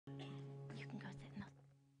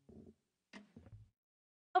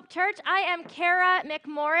Hope Church. I am Kara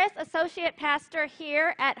McMorris, Associate Pastor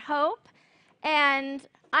here at Hope, and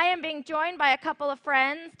I am being joined by a couple of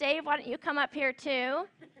friends. Dave, why don't you come up here too?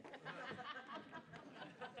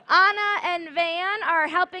 Anna and Van are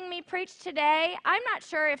helping me preach today. I'm not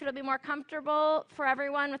sure if it'll be more comfortable for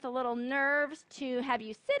everyone with a little nerves to have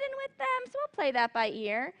you sit in with them, so we'll play that by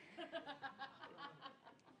ear.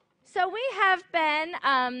 So we have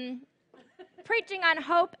been preaching on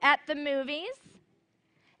hope at the movies,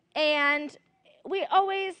 and we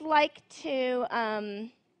always like to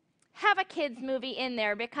have a kids movie in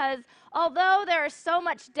there because although there is so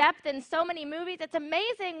much depth in so many movies, it's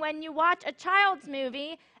amazing when you watch a child's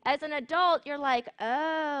movie as an adult, you're like,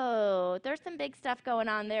 oh, there's some big stuff going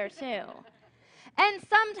on there too. And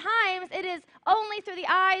sometimes it is only through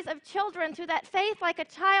the eyes of children, through that faith like a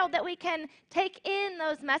child, that we can take in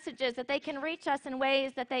those messages, that they can reach us in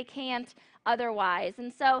ways that they can't otherwise.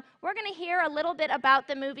 And so we're going to hear a little bit about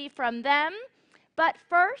the movie from them. But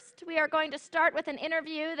first, we are going to start with an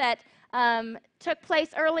interview that took place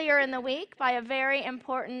earlier in the week by a very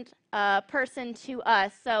important person to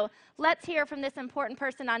us. So let's hear from this important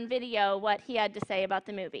person on video what he had to say about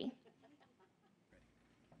the movie.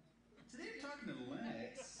 Today I'm talking to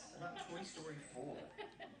Lennox about Toy Story 4.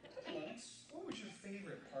 Lennox, what was your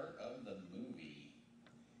favorite part of the movie?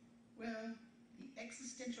 Well, the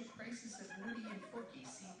existential crisis of Woody and Forky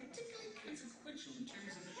seem particularly consequential in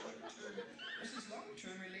terms of the short-term versus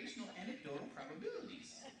long-term relational anecdotal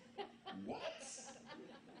probabilities. What?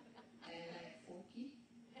 I like Forky.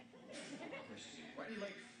 Of course you do. Why do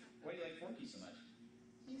you like Forky so much?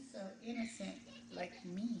 He's so innocent, like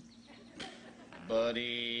me.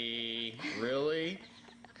 Buddy, really?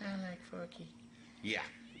 I like Forky. Yeah.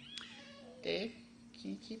 Dave,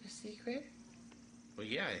 can you keep a secret? Well,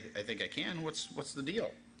 yeah, I think I can. What's the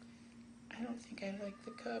deal? I don't think I like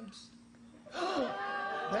the Cubs. Oh,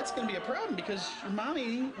 that's going to be a problem because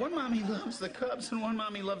one mommy loves the Cubs and one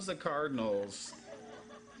mommy loves the Cardinals.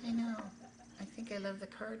 I know. I think I love the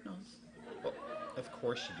Cardinals. Well, of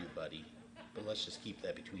course you do, buddy. But let's just keep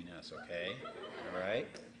that between us, okay? All right?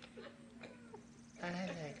 I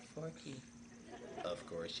like Forky. Of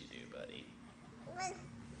course you do, buddy. Ready.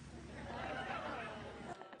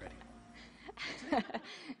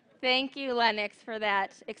 Thank you, Lennox, for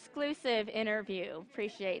that exclusive interview.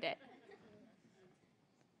 Appreciate it.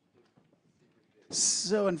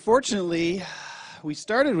 So unfortunately, we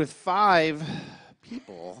started with 5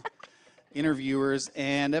 people, interviewers,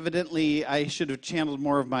 and evidently I should have channeled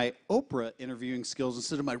more of my Oprah interviewing skills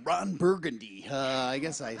instead of my Ron Burgundy. I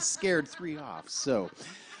guess I scared 3 off. So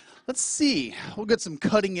let's see. We'll get some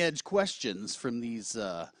cutting-edge questions from these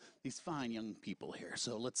fine young people here.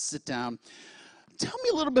 So let's sit down. Tell me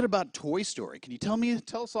a little bit about Toy Story. Can you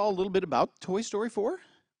tell us all a little bit about Toy Story 4?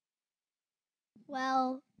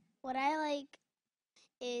 Well, what I like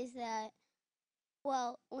is that,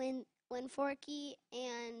 well, when Forky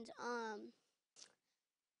and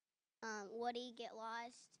Woody get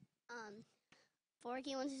lost,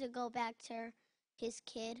 Forky wants to go back to his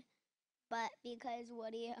kid, but because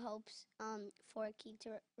Woody helps Forky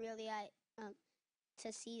to really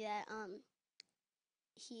to see that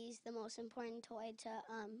he's the most important toy to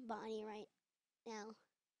Bonnie right now.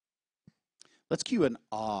 Let's cue an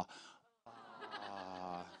awe.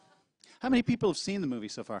 How many people have seen the movie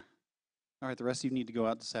so far? All right, the rest of you need to go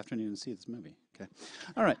out this afternoon and see this movie. Okay.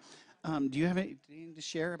 All right. Do you have anything to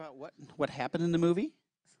share about what happened in the movie?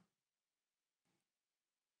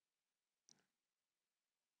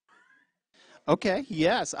 Okay.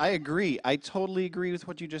 Yes, I agree. I totally agree with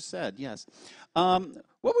what you just said. Yes.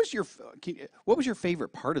 What was your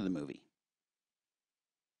favorite part of the movie?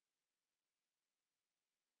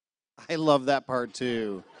 I love that part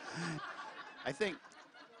too. I think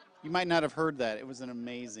you might not have heard that. It was an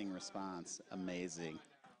amazing response. Amazing.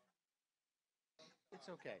 It's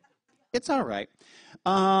okay. It's all right.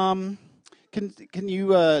 Can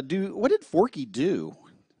you do? What did Forky do?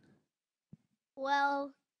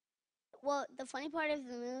 Well, the funny part of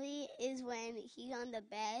the movie is when he's on the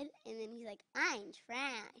bed and then he's like, "I'm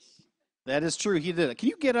trash." That is true. He did it. Can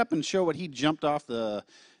you get up and show what he jumped off the?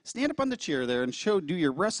 Stand up on the chair there and do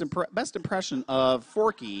your best impression of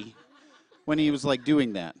Forky when he was like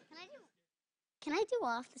doing that. Can I do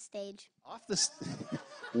off the stage? Off the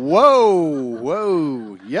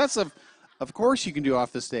Whoa. Yes, of course you can do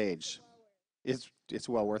off the stage. It's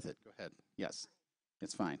well worth it. Go ahead. Yes.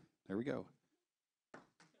 It's fine. There we go.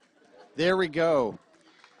 There we go.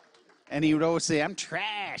 And he would always say, "I'm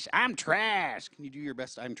trash. I'm trash." Can you do your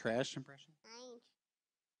best "I'm trash" impression?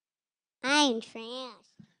 I'm trash.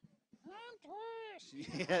 I'm trash.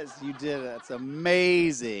 Yes, you did. That's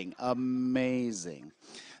amazing. Amazing.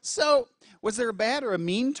 So, was there a bad or a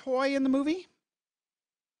mean toy in the movie?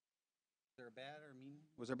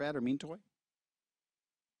 Was there a bad or mean toy?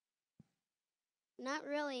 Not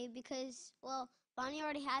really, because well, Bonnie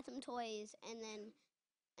already had some toys, and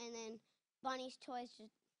then Bonnie's toys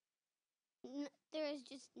just there is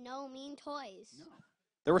just no mean toys. No.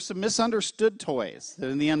 There were some misunderstood toys that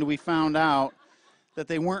in the end we found out that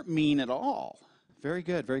they weren't mean at all. Very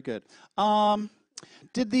good, very good. Have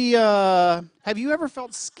you ever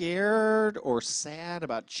felt scared or sad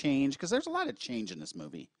about change? Because there's a lot of change in this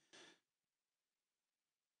movie.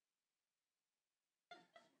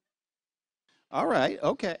 All right,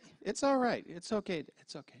 okay. It's all right. It's okay.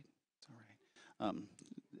 It's okay. It's all right.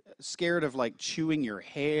 Scared of like chewing your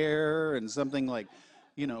hair and something like,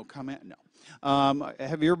 come in? No.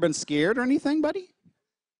 Have you ever been scared or anything, buddy?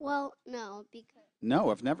 Well, no, because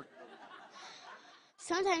No, I've never.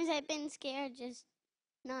 sometimes I've been scared, just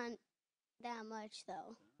not that much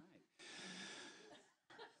though.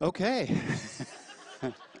 Okay.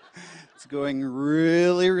 It's going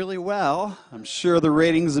really, really well. I'm sure the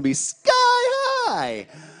ratings will be sky high.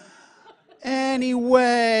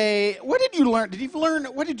 Anyway, what did you learn?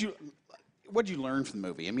 What did you learn from the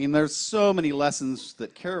movie? I mean, there's so many lessons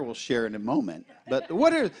that Kara will share in a moment. But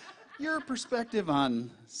what are your perspective on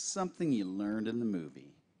something you learned in the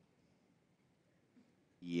movie?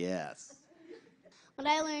 Yes. What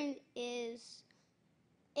I learned is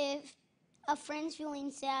if a friend's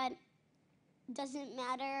feeling sad, doesn't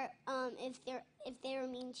matter if they were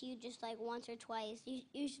mean to you just like once or twice.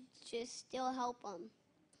 You should just still help them.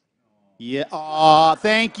 Yeah. Aw,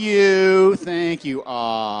 thank you. Thank you.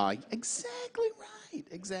 Aw, exactly right.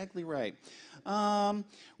 Exactly right.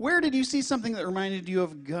 Where did you see something that reminded you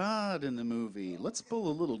of God in the movie? Let's pull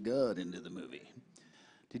a little God into the movie.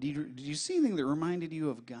 Did you see anything that reminded you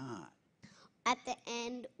of God? At the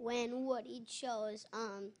end, when Woody chose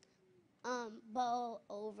Bo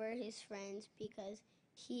over his friends because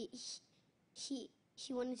he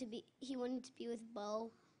wanted to be with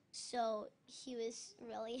Bo, so he was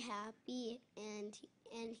really happy and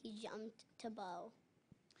he jumped to Bo.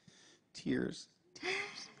 Tears.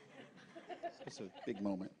 It's a big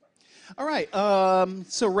moment. All right.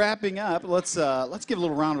 So wrapping up, let's give a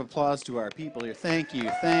little round of applause to our people here. Thank you.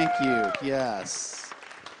 Thank you. Yes.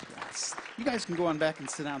 Yes. You guys can go on back and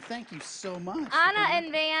sit down. Thank you so much. Anna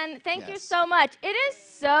and Van, thank you Yes. so much. It is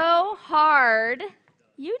so hard.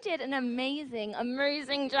 You did an amazing,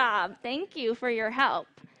 amazing job. Thank you for your help.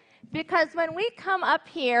 Because when we come up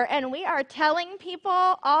here and we are telling people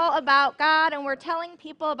all about God and we're telling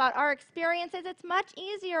people about our experiences, it's much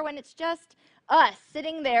easier when it's just us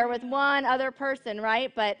sitting there with one other person,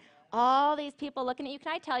 right? But all these people looking at you.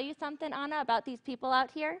 Can I tell you something, Anna, about these people out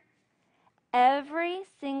here? Every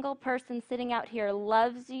single person sitting out here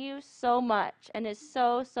loves you so much and is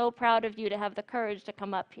so, so proud of you to have the courage to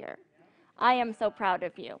come up here. I am so proud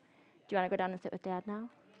of you. Do you want to go down and sit with Dad now?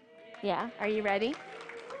 Yeah? Are you ready?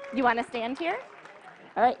 You want to stand here?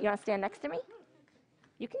 All right, you want to stand next to me?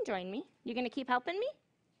 You can join me. You going to keep helping me?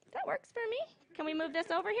 That works for me. Can we move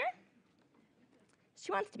this over here?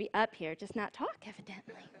 She wants to be up here, just not talk,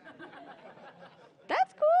 evidently.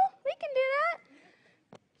 That's cool. We can do that.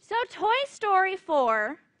 So Toy Story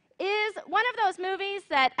 4 is one of those movies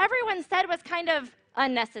that everyone said was kind of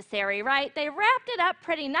unnecessary, right? They wrapped it up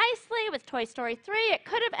pretty nicely with Toy Story 3. It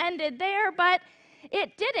could have ended there, but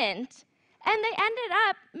it didn't. And they ended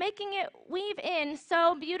up making it weave in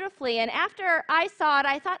so beautifully. And after I saw it,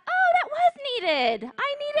 I thought, oh, that was needed.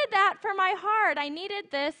 I needed that for my heart. I needed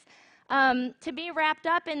this to be wrapped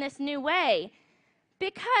up in this new way.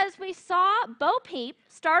 Because we saw Bo Peep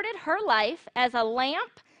started her life as a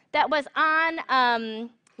lamp that was on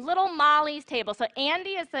little Molly's table. So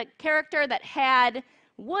Andy is the character that had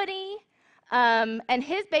Woody, and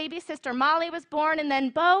his baby sister Molly was born, and then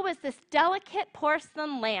Bo was this delicate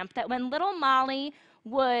porcelain lamp that when little Molly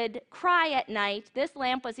would cry at night, this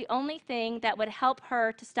lamp was the only thing that would help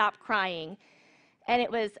her to stop crying. And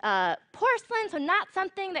it was porcelain, so not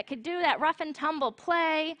something that could do that rough and tumble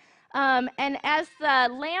play. And as the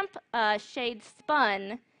lamp shade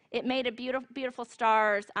spun, it made a beautiful, beautiful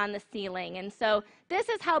stars on the ceiling. And so this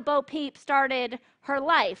is how Bo Peep started her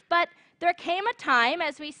life. But there came a time,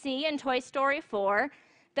 as we see in Toy Story 4,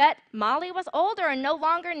 that Molly was older and no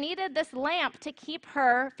longer needed this lamp to keep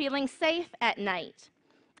her feeling safe at night.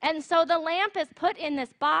 And so the lamp is put in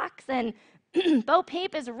this box, and Bo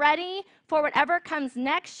Peep is ready for whatever comes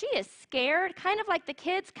next. She is scared, kind of like the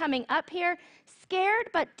kids coming up here, scared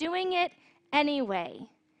but doing it anyway.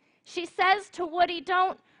 She says to Woody,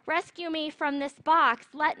 don't rescue me from this box.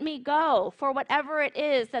 Let me go for whatever it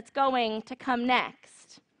is that's going to come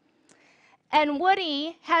next. And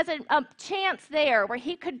Woody has a chance there where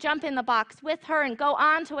he could jump in the box with her and go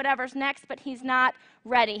on to whatever's next, but he's not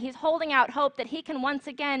ready. He's holding out hope that he can once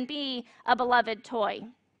again be a beloved toy.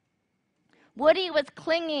 Woody was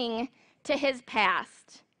clinging to his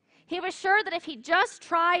past. He was sure that if he just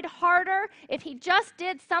tried harder, if he just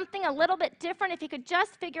did something a little bit different, if he could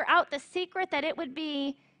just figure out the secret, that it would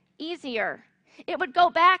be easier. It would go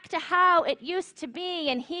back to how it used to be,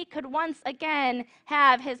 and he could once again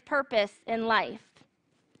have his purpose in life.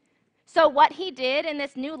 So what he did in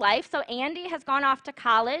this new life, so Andy has gone off to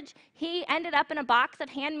college. He ended up in a box of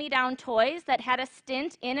hand-me-down toys that had a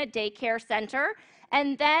stint in a daycare center.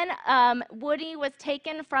 And then Woody was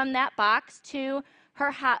taken from that box to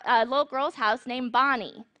her little girl's house named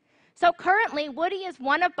Bonnie. So currently, Woody is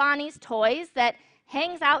one of Bonnie's toys that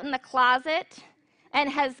hangs out in the closet and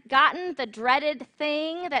has gotten the dreaded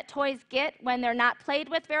thing that toys get when they're not played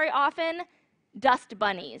with very often, dust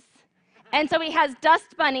bunnies. And so he has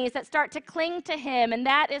dust bunnies that start to cling to him, and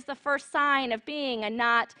that is the first sign of being a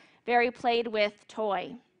not very played with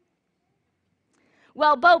toy.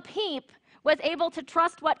 Well, Bo Peep was able to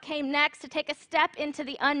trust what came next, to take a step into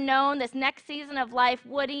the unknown, this next season of life.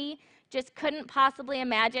 Woody just couldn't possibly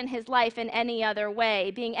imagine his life in any other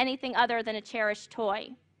way, being anything other than a cherished toy.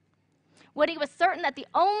 Woody was certain that the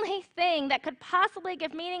only thing that could possibly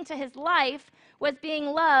give meaning to his life was being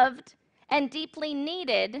loved and deeply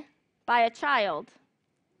needed by a child.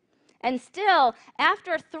 And still,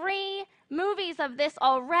 after 3 movies of this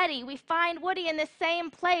already, we find Woody in the same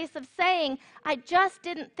place of saying, I just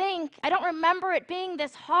didn't think, I don't remember it being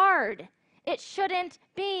this hard. It shouldn't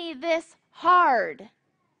be this hard.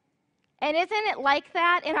 And isn't it like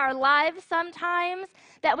that in our lives sometimes?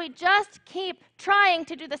 That we just keep trying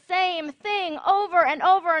to do the same thing over and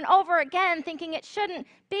over and over again, thinking it shouldn't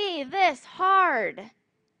be this hard.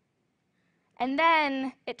 And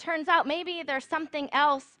then it turns out maybe there's something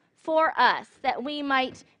else for us that we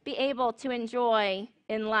might be able to enjoy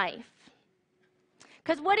in life.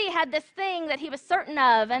 Because Woody had this thing that he was certain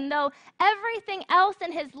of, and though everything else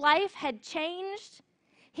in his life had changed,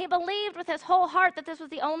 he believed with his whole heart that this was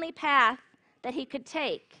the only path that he could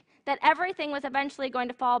take, that everything was eventually going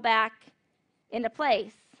to fall back into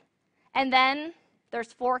place. And then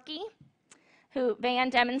there's Forky, who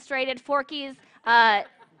Van demonstrated. Forky's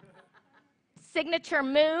signature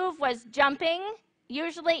move was jumping,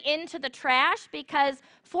 usually into the trash, because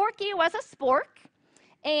Forky was a spork.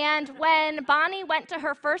 And when Bonnie went to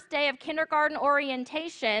her first day of kindergarten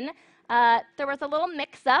orientation, there was a little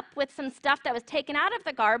mix-up with some stuff that was taken out of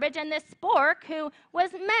the garbage, and this spork, who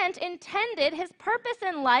was intended, his purpose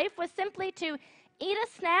in life was simply to eat a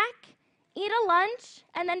snack, eat a lunch,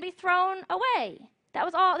 and then be thrown away.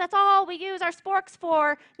 That's all we use our sporks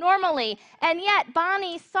for normally. And yet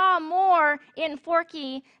Bonnie saw more in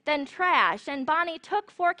Forky than trash. And Bonnie took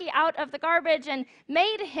Forky out of the garbage and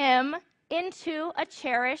made him into a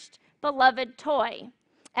cherished, beloved toy.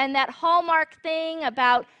 And that hallmark thing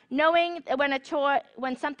about knowing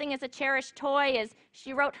when something is a cherished toy is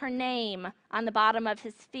she wrote her name on the bottom of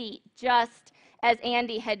his feet, just as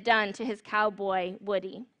Andy had done to his cowboy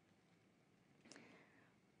Woody.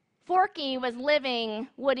 Forky was living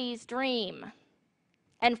Woody's dream,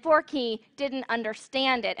 and Forky didn't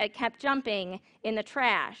understand it and kept jumping in the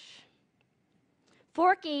trash.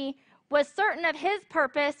 Forky was certain of his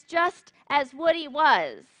purpose just as Woody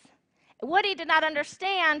was. Woody did not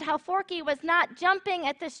understand how Forky was not jumping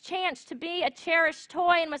at this chance to be a cherished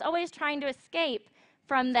toy and was always trying to escape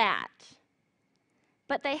from that.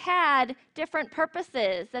 But they had different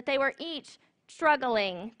purposes that they were each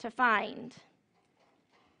struggling to find.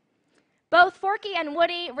 Both Forky and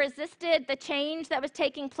Woody resisted the change that was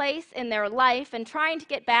taking place in their life and trying to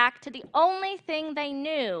get back to the only thing they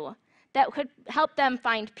knew that could help them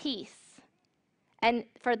find peace. And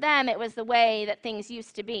for them, it was the way that things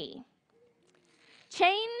used to be.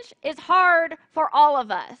 Change is hard for all of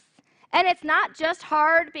us. And it's not just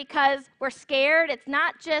hard because we're scared. It's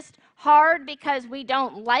not just hard because we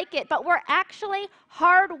don't like it, but we're actually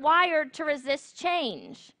hardwired to resist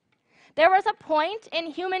change. There was a point in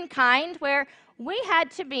humankind where we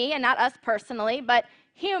had to be, and not us personally, but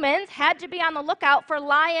humans had to be on the lookout for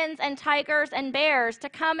lions and tigers and bears to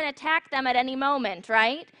come and attack them at any moment,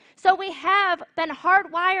 right? So we have been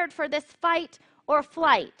hardwired for this fight or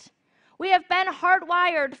flight. We have been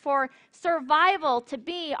hardwired for survival to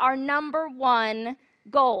be our number one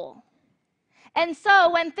goal. And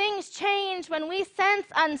so when things change, when we sense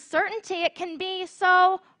uncertainty, it can be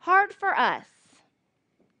so hard for us.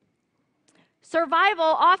 Survival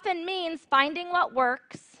often means finding what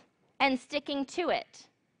works and sticking to it.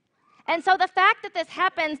 And so the fact that this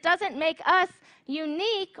happens doesn't make us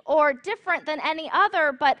unique or different than any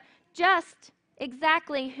other, but just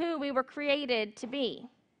exactly who we were created to be.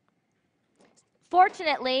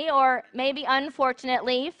 Fortunately, or maybe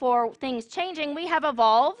unfortunately for things changing, we have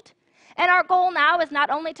evolved, and our goal now is not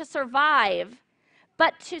only to survive,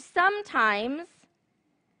 but to sometimes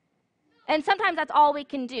that's all we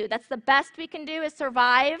can do. That's the best we can do is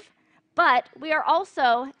survive, but we are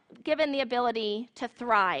also given the ability to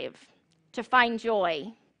thrive, to find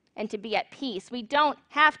joy, and to be at peace. We don't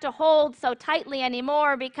have to hold so tightly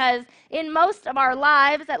anymore because in most of our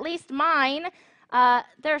lives, at least mine,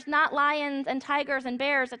 there's not lions and tigers and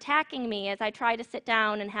bears attacking me as I try to sit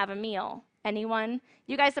down and have a meal. Anyone?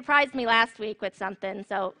 You guys surprised me last week with something,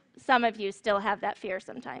 so some of you still have that fear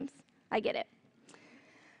sometimes. I get it.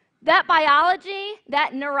 That biology,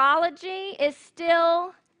 that neurology is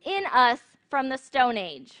still in us from the Stone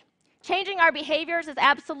Age. Changing our behaviors is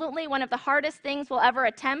absolutely one of the hardest things we'll ever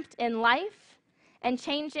attempt in life, and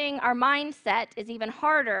changing our mindset is even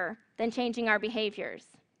harder than changing our behaviors.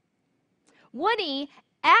 Woody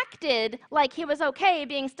acted like he was okay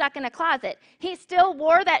being stuck in a closet. He still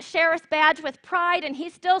wore that sheriff's badge with pride, and he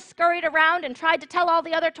still scurried around and tried to tell all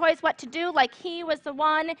the other toys what to do like he was the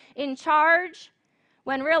one in charge,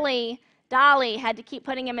 when really Dolly had to keep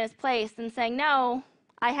putting him in his place and saying, no,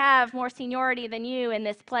 I have more seniority than you in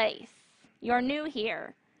this place. You're new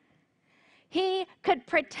here. He could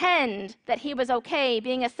pretend that he was okay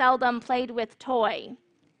being a seldom played with toy.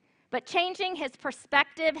 But changing his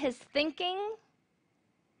perspective, his thinking,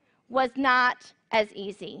 was not as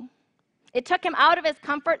easy. It took him out of his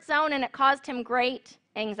comfort zone, and it caused him great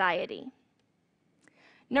anxiety.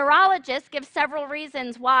 Neurologists give several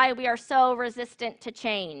reasons why we are so resistant to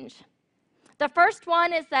change. The first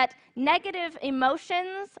one is that negative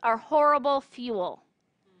emotions are horrible fuel.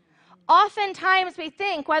 Oftentimes we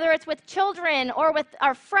think, whether it's with children or with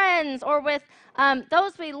our friends or with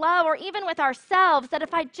those we love or even with ourselves, that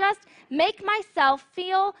if I just make myself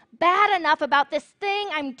feel bad enough about this thing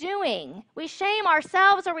I'm doing, we shame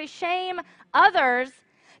ourselves or we shame others,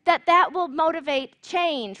 that will motivate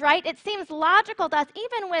change, right? It seems logical to us,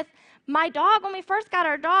 even with my dog. When we first got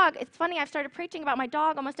our dog, it's funny, I've started preaching about my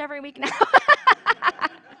dog almost every week now.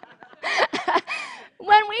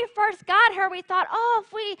 When we first got her, we thought, oh,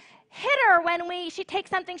 if we hit her when she takes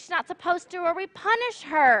something she's not supposed to, or we punish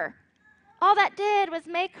her, all that did was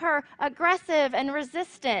make her aggressive and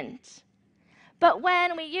resistant. But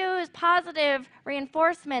when we used positive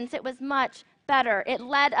reinforcements, it was much better. It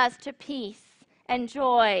led us to peace and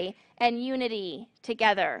joy and unity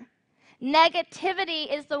together.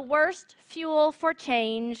 Negativity is the worst fuel for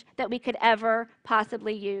change that we could ever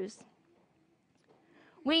possibly use.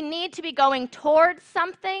 We need to be going towards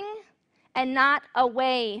something and not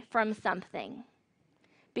away from something,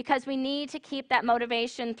 because we need to keep that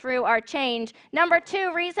motivation through our change. Number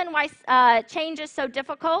 2 reason why change is so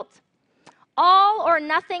difficult: all or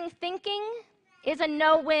nothing thinking is a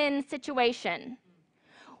no-win situation.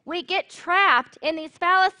 We get trapped in these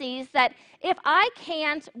fallacies that if I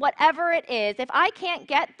can't, whatever it is, if I can't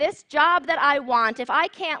get this job that I want, if I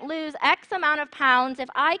can't lose X amount of pounds, if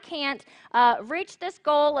I can't reach this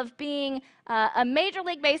goal of being a Major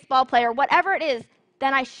League Baseball player, whatever it is,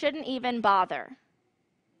 then I shouldn't even bother.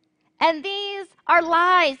 And these are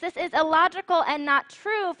lies. This is illogical and not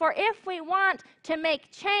true, for if we want to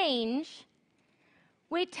make change,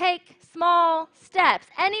 we take small steps.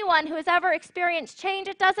 Anyone who has ever experienced change,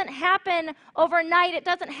 it doesn't happen overnight. It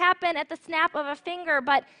doesn't happen at the snap of a finger,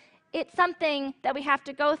 but it's something that we have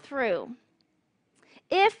to go through.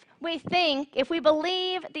 If we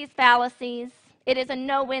believe these fallacies, it is a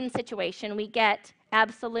no-win situation. We get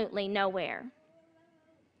absolutely nowhere.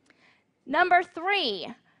 Number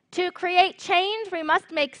 3, to create change, we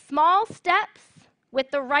must make small steps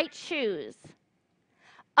with the right shoes.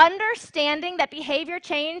 Understanding that behavior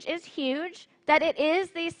change is huge, that it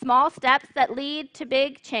is these small steps that lead to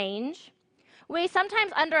big change. We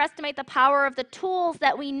sometimes underestimate the power of the tools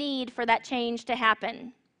that we need for that change to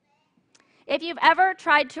happen. If you've ever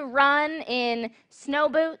tried to run in snow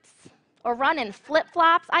boots or run in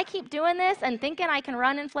flip-flops, I keep doing this and thinking I can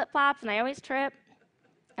run in flip-flops, and I always trip.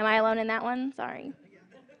 Am I alone in that one? Sorry.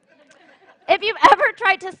 If you've ever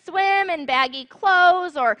tried to swim in baggy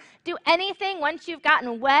clothes or do anything once you've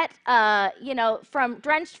gotten wet,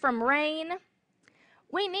 drenched from rain,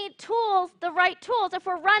 we need tools, the right tools. If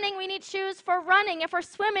we're running, we need shoes for running. If we're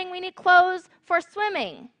swimming, we need clothes for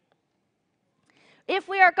swimming. If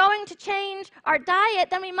we are going to change our diet,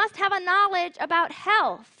 then we must have a knowledge about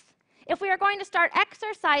health. If we are going to start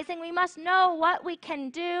exercising, we must know what we can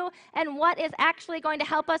do and what is actually going to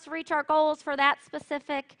help us reach our goals for that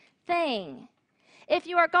specific thing. If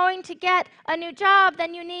you are going to get a new job,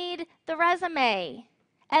 then you need the resume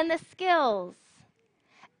and the skills.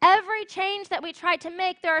 Every change that we try to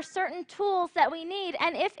make, there are certain tools that we need.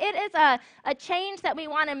 And if it is a change that we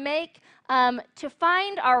want to make to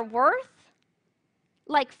find our worth,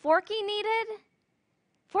 like Forky needed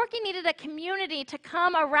a community to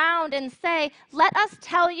come around and say, let us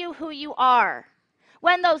tell you who you are.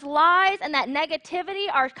 When those lies and that negativity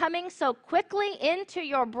are coming so quickly into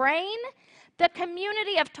your brain, the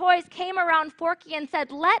community of toys came around Forky and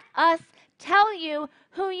said, let us tell you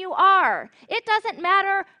who you are. It doesn't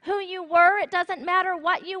matter who you were. It doesn't matter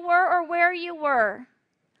what you were or where you were.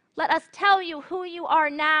 Let us tell you who you are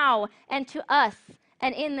now and to us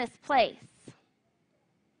and in this place.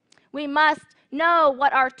 We must know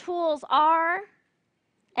what our tools are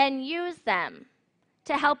and use them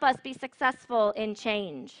to help us be successful in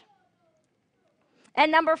change. And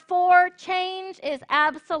number 4, change is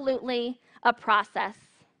absolutely a process.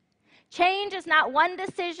 Change is not one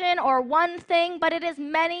decision or one thing, but it is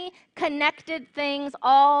many connected things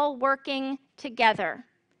all working together.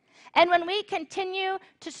 And when we continue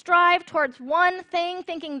to strive towards one thing,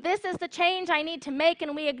 thinking this is the change I need to make,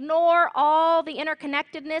 and we ignore all the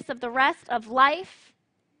interconnectedness of the rest of life,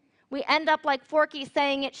 we end up like Forky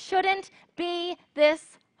saying it shouldn't be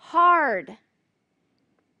this hard.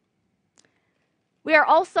 We are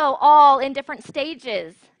also all in different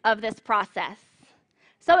stages of this process.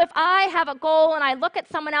 So if I have a goal and I look at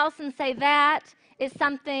someone else and say that is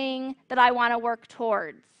something that I want to work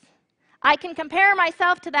towards, I can compare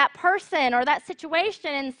myself to that person or that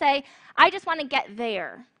situation and say, I just want to get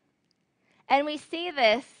there. And we see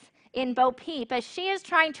this in Bo Peep as she is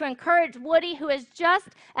trying to encourage Woody, who is just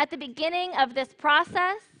at the beginning of this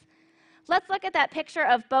process. Let's look at that picture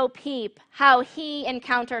of Bo Peep, how he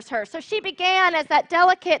encounters her. So she began as that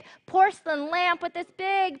delicate porcelain lamp with this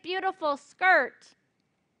big, beautiful skirt.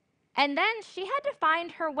 And then she had to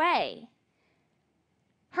find her way.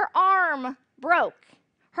 Her arm broke.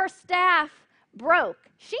 Her staff broke.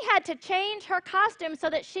 She had to change her costume so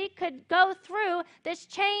that she could go through this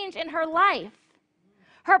change in her life.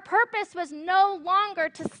 Her purpose was no longer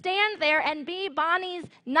to stand there and be Bonnie's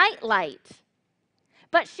nightlight,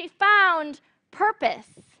 but she found purpose.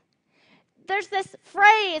 There's this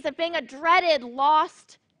phrase of being a dreaded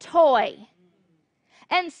lost toy.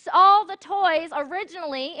 And all the toys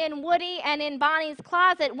originally in Woody and in Bonnie's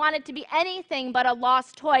closet wanted to be anything but a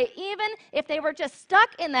lost toy. Even if they were just stuck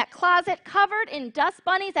in that closet covered in dust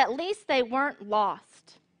bunnies, at least they weren't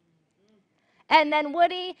lost. And then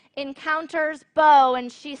Woody encounters Bo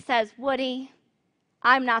and she says, Woody,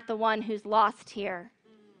 I'm not the one who's lost here.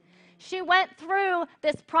 She went through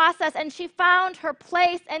this process and she found her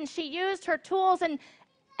place and she used her tools and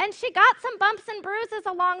she got some bumps and bruises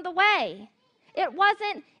along the way. It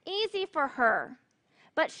wasn't easy for her,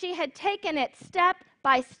 but she had taken it step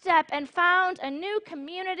by step and found a new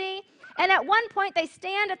community. And at one point, they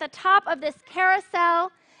stand at the top of this carousel,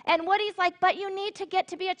 and Woody's like, but you need to get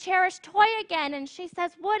to be a cherished toy again. And she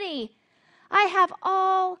says, Woody, I have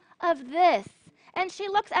all of this. And she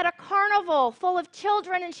looks at a carnival full of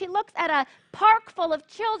children, and she looks at a park full of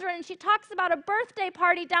children, and she talks about a birthday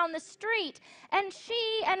party down the street. And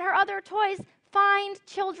she and her other toys find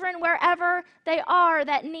children wherever they are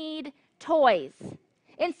that need toys.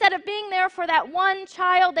 Instead of being there for that one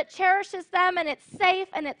child that cherishes them and it's safe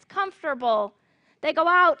and it's comfortable, they go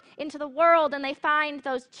out into the world and they find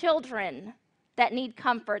those children that need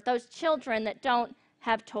comfort, those children that don't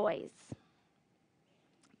have toys.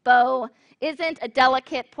 Bo isn't a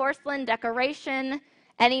delicate porcelain decoration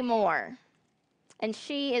anymore, and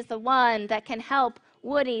she is the one that can help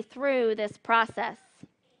Woody through this process.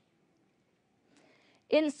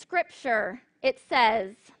 In Scripture, it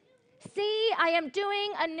says, see, I am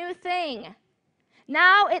doing a new thing.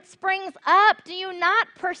 Now it springs up. Do you not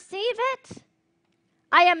perceive it?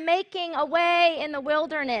 I am making a way in the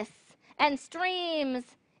wilderness and streams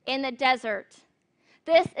in the desert.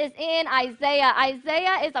 This is in Isaiah.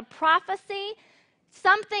 Isaiah is a prophecy.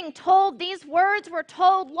 Something told, these words were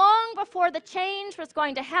told long before the change was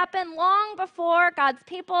going to happen, long before God's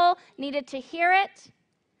people needed to hear it.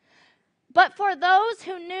 But for those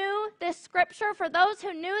who knew this scripture, for those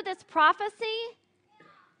who knew this prophecy,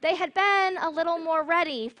 they had been a little more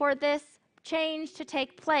ready for this change to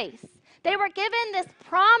take place. They were given this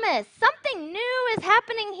promise. Something new is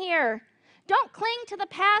happening here. Don't cling to the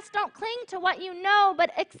past. Don't cling to what you know,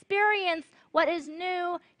 but experience what is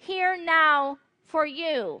new here now for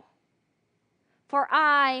you. For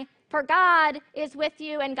I For God is with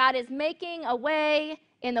you, and God is making a way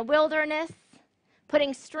in the wilderness,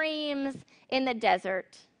 putting streams in the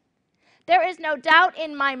desert. There is no doubt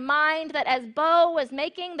in my mind that as Bo was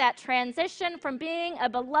making that transition from being a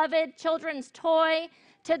beloved children's toy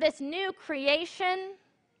to this new creation,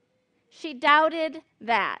 she doubted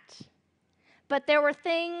that. But there were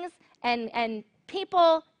things and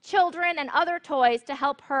people, children, and other toys to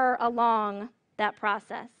help her along that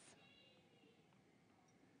process.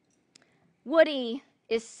 Woody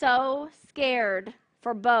is so scared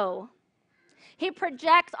for Bo. He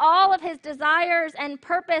projects all of his desires and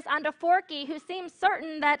purpose onto Forky, who seems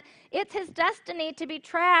certain that it's his destiny to be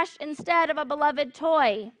trash instead of a beloved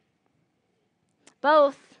toy.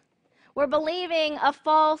 Both were believing a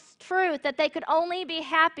false truth that they could only be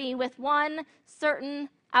happy with one certain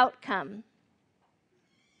outcome.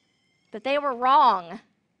 But they were wrong.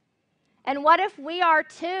 And what if we are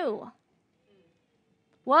too?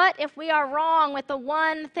 What if we are wrong with the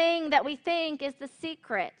one thing that we think is the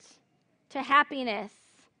secret to happiness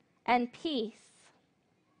and peace?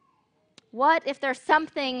 What if there's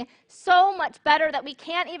something so much better that we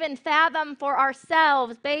can't even fathom for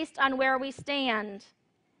ourselves based on where we stand?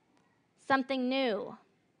 Something new.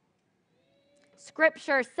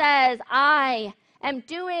 Scripture says, I am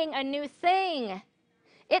doing a new thing.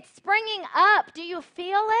 It's springing up. Do you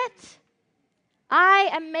feel it? I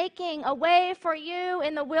am making a way for you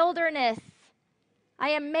in the wilderness. I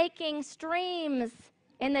am making streams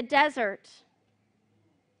in the desert.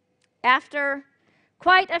 After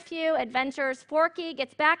quite a few adventures, Forky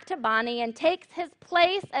gets back to Bonnie and takes his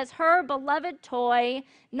place as her beloved toy,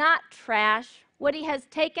 not trash. Woody has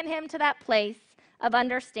taken him to that place of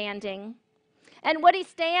understanding. And Woody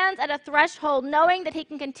stands at a threshold knowing that he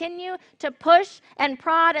can continue to push and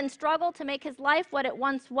prod and struggle to make his life what it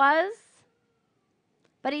once was.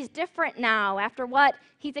 But he's different now after what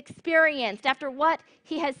he's experienced, after what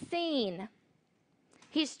he has seen.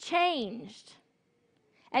 He's changed.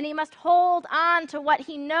 And he must hold on to what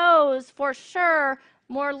he knows for sure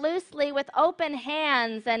more loosely with open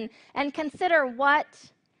hands and consider what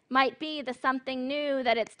might be the something new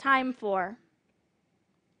that it's time for.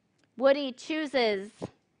 Woody chooses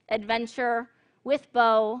adventure with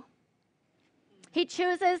Bo. He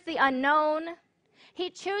chooses the unknown. He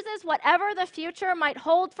chooses whatever the future might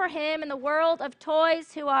hold for him in the world of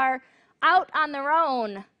toys who are out on their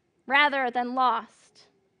own rather than lost.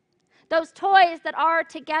 Those toys that are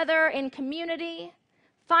together in community,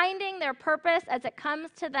 finding their purpose as it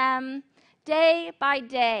comes to them day by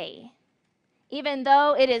day, even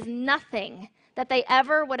though it is nothing that they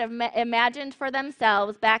ever would have imagined for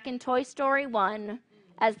themselves back in Toy Story 1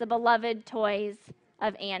 as the beloved toys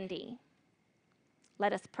of Andy.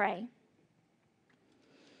 Let us pray.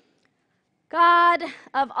 God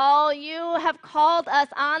of all, you have called us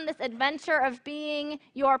on this adventure of being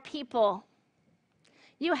your people.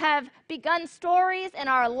 You have begun stories in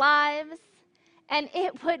our lives, and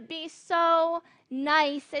it would be so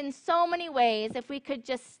nice in so many ways if we could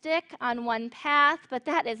just stick on one path, but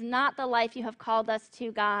that is not the life you have called us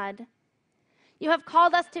to, God. You have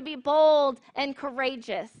called us to be bold and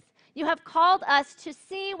courageous. You have called us to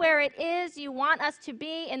see where it is you want us to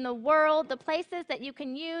be in the world, the places that you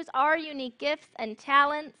can use our unique gifts and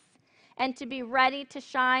talents, and to be ready to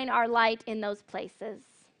shine our light in those places.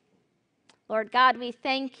 Lord God, we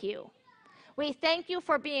thank you. We thank you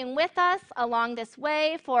for being with us along this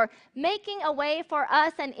way, for making a way for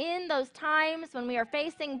us, and in those times when we are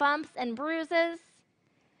facing bumps and bruises,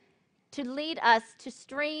 to lead us to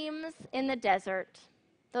streams in the desert.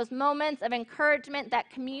 Those moments of encouragement, that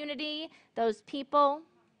community, those people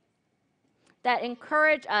that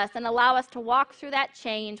encourage us and allow us to walk through that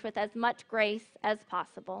change with as much grace as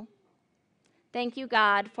possible. Thank you,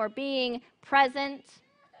 God, for being present,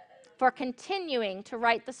 for continuing to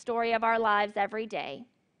write the story of our lives every day.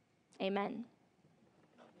 Amen.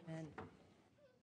 Amen.